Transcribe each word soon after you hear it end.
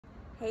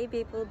Hey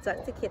people,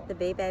 Dr. Kit the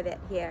Bee Babette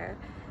here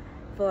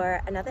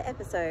for another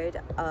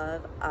episode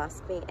of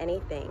Ask Me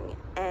Anything.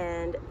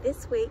 And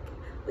this week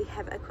we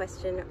have a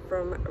question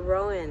from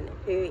Rowan,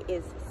 who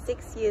is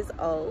 6 years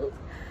old.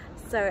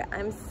 So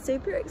I'm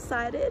super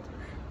excited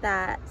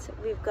that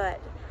we've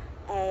got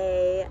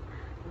a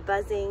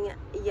buzzing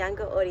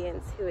younger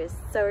audience who is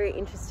so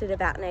interested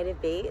about native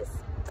bees.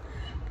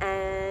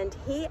 And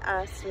he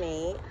asked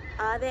me,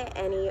 are there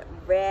any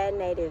rare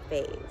native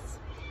bees?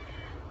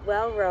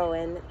 Well,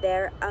 Rowan,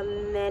 there are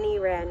many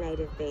rare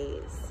native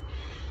bees.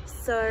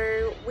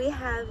 So we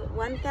have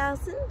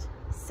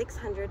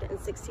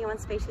 1,661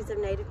 species of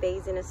native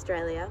bees in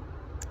Australia.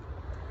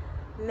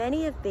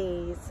 Many of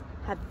these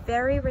have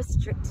very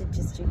restricted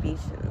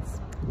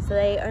distributions, so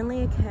they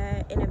only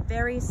occur in a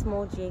very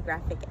small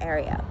geographic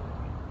area.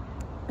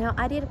 Now,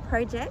 I did a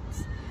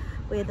project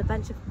with a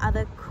bunch of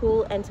other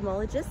cool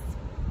entomologists,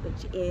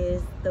 which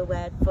is the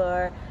word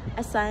for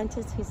a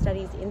scientist who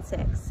studies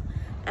insects.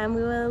 And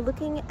we were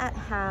looking at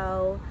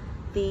how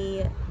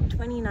the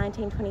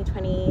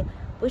 2019-2020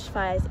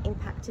 bushfires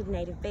impacted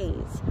native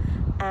bees.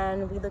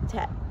 And we looked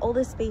at all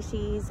the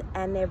species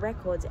and their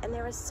records, and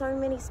there are so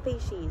many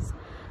species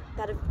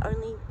that have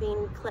only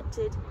been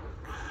collected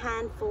a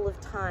handful of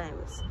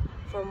times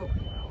from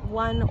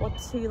 1 or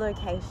 2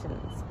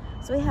 locations.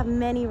 So we have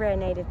many rare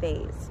native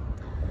bees.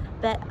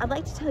 But I'd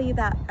like to tell you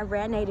about a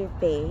rare native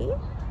bee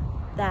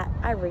that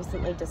I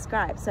recently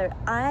described. So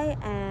I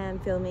am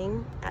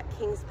filming at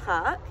Kings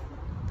Park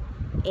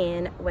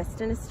in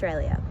Western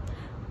Australia,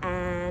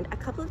 and a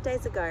couple of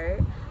days ago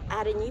I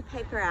had a new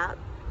paper out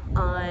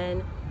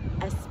on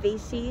a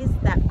species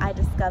that I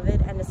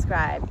discovered and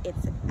described.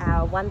 It's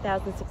our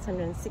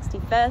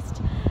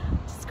 1,661st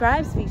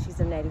described species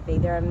of native bee.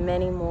 There are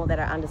many more that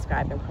are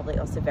undescribed and probably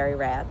also very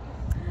rare.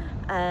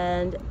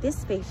 And this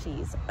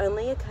species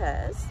only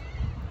occurs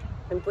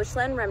in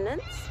bushland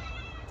remnants.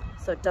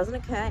 So it doesn't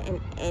occur in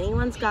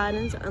anyone's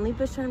gardens, only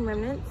bushland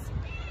remnants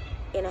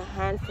in a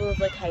handful of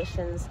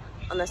locations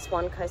on the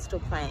Swan Coastal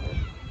Plain.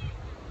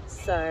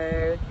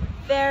 So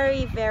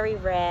very, very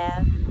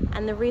rare.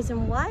 And the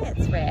reason why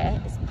it's rare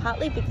is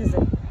partly because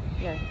of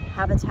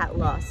habitat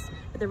loss.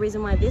 But the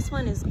reason why this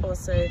one is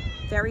also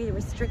very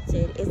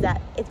restricted is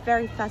that it's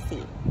very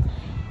fussy.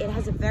 It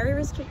has a very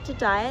restricted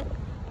diet,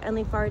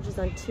 only forages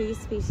on 2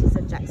 species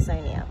of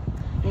Jacksonia.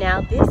 Now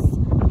this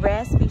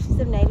rare species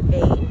of native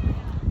bee,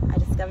 I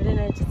discovered it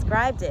and I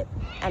described it,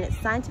 and its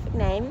scientific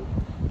name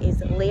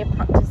is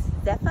Leoproctus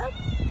zephyr.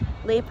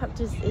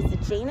 Leoproctus is the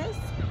genus.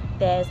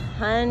 There's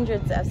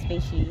hundreds of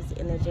species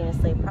in the genus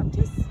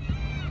Leoproctus,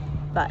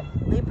 but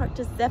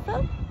Leoproctus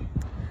zephyr,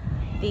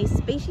 the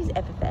species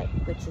epithet,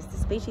 which is the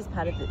species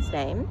part of its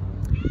name,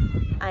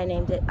 I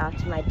named it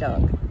after my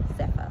dog,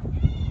 Zephyr.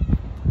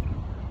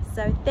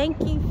 So thank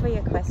you for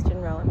your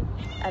question, Rowan,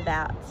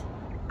 about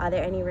are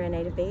there any rare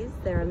native bees?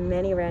 There are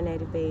many rare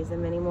native bees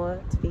and many more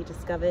to be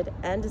discovered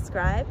and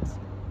described.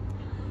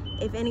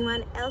 If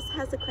anyone else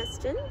has a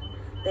question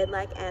they'd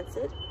like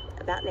answered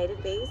about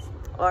native bees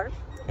or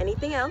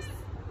anything else,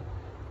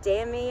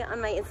 DM me on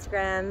my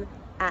Instagram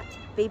at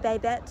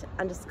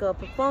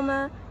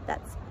beebabette_performer.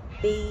 That's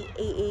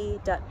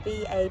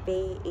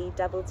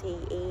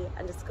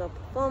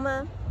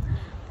BEE.BABETTE_performer.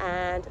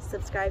 And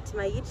subscribe to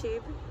my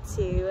YouTube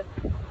to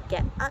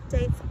get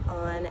updates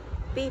on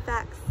bee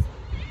facts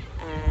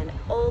and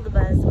all the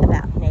buzz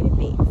about native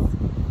bees.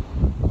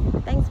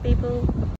 Thanks, people.